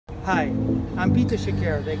Hi, I'm Peter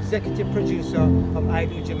Shakir, the executive producer of I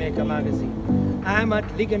Do Jamaica magazine. I'm at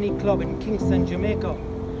Liguanea Club in Kingston, Jamaica.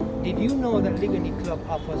 Did you know that Liguanea Club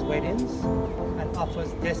offers weddings and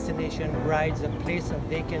offers destination brides a place that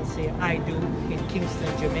they can say I do in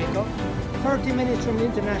Kingston, Jamaica? 30 minutes from the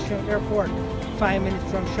international airport, 5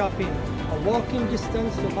 minutes from shopping, a walking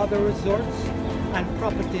distance to other resorts and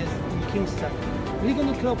properties in Kingston.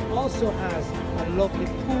 Liguanea Club also has a lovely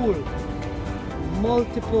pool,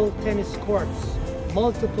 multiple tennis courts,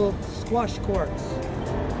 multiple squash courts.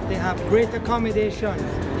 They have great accommodations,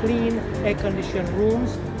 clean air-conditioned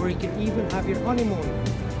rooms where you can even have your honeymoon.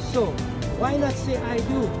 So why not say I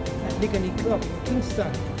do at Liguanea Club in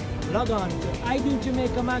Kingston? Log on to I Do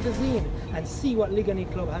Jamaica magazine and see what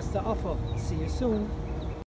Liguanea Club has to offer. See you soon.